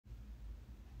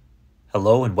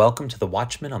Hello and welcome to the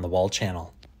Watchmen on the Wall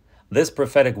channel. This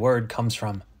prophetic word comes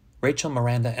from Rachel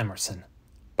Miranda Emerson,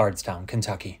 Bardstown,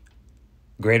 Kentucky.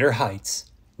 Greater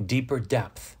heights, deeper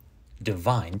depth,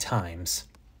 divine times.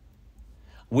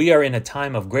 We are in a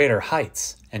time of greater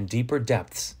heights and deeper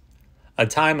depths, a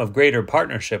time of greater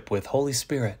partnership with Holy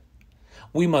Spirit.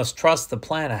 We must trust the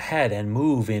plan ahead and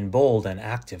move in bold and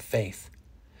active faith.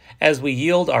 As we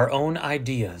yield our own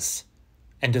ideas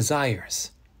and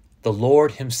desires, the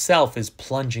Lord Himself is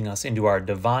plunging us into our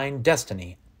divine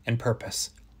destiny and purpose.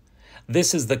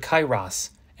 This is the Kairos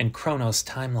and Chronos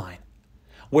timeline,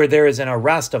 where there is an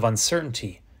arrest of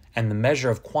uncertainty and the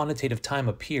measure of quantitative time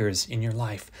appears in your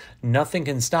life. Nothing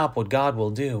can stop what God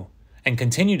will do and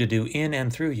continue to do in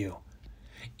and through you.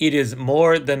 It is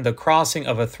more than the crossing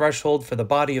of a threshold for the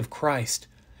body of Christ.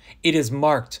 It is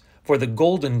marked for the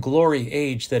golden glory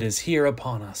age that is here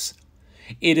upon us.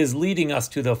 It is leading us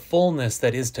to the fullness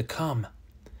that is to come.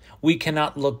 We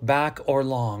cannot look back or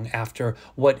long after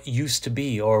what used to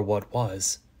be or what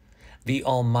was. The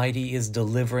Almighty is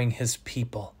delivering His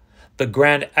people. The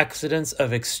grand exodus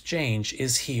of exchange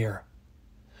is here.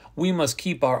 We must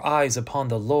keep our eyes upon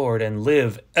the Lord and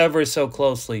live ever so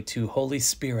closely to Holy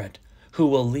Spirit, who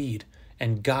will lead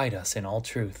and guide us in all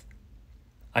truth.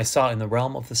 I saw in the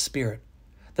realm of the Spirit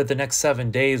that the next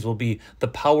 7 days will be the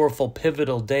powerful,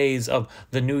 pivotal days of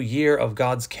the new year of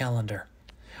God's calendar.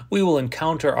 We will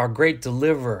encounter our great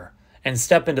deliverer and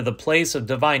step into the place of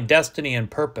divine destiny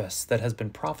and purpose that has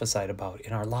been prophesied about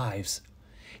in our lives.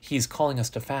 He's calling us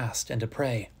to fast and to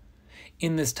pray.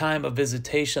 In this time of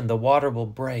visitation, the water will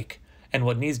break, and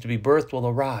what needs to be birthed will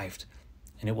arrive,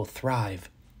 and it will thrive.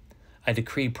 I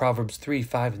decree Proverbs 3,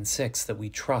 5, and 6 that we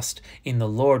trust in the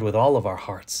Lord with all of our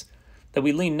hearts, that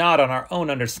we lean not on our own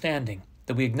understanding,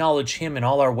 that we acknowledge Him in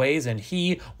all our ways, and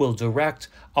He will direct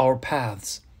our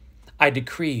paths. I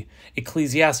decree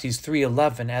Ecclesiastes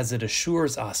 3:11 as it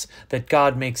assures us that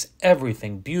God makes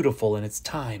everything beautiful in its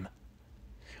time.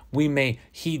 We may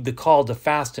heed the call to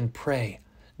fast and pray,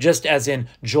 just as in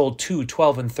Joel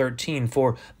 2:12 and 13,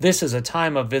 for this is a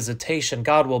time of visitation.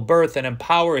 God will birth and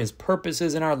empower His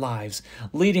purposes in our lives,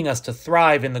 leading us to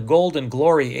thrive in the golden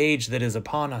glory age that is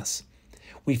upon us.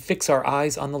 We fix our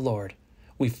eyes on the Lord.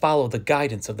 We follow the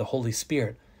guidance of the Holy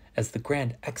Spirit as the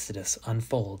grand exodus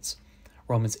unfolds.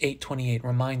 Romans 8:28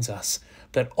 reminds us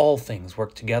that all things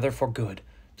work together for good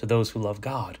to those who love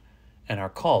God and are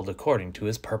called according to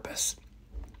His purpose.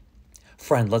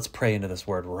 Friend, let's pray into this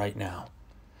word right now.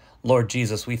 Lord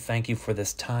Jesus, we thank You for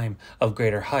this time of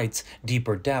greater heights,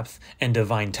 deeper depth, and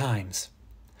divine times.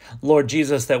 Lord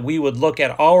Jesus, that we would look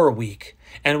at our week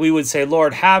and we would say,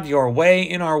 Lord, have Your way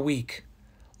in our week.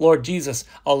 Lord Jesus,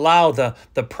 allow the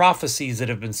prophecies that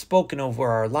have been spoken over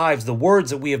our lives, the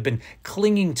words that we have been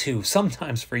clinging to,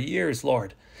 sometimes for years,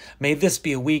 Lord. May this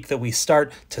be a week that we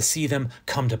start to see them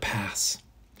come to pass.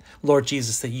 Lord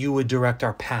Jesus, that You would direct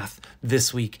our path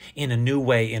this week in a new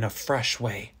way, in a fresh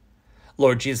way.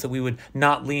 Lord Jesus, that we would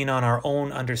not lean on our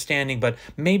own understanding, but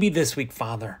maybe this week,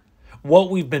 Father,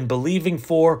 what we've been believing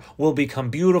for will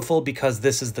become beautiful because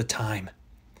this is the time.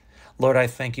 Lord, I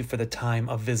thank You for the time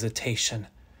of visitation.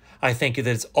 I thank You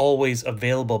that it's always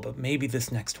available, but maybe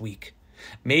this next week,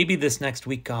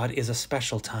 God, is a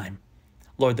special time.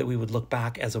 Lord, that we would look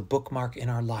back as a bookmark in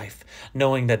our life,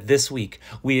 knowing that this week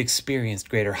we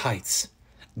experienced greater heights,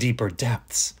 deeper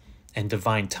depths, and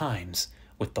divine times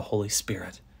with the Holy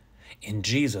Spirit. In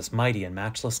Jesus' mighty and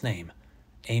matchless name,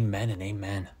 amen and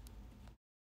amen.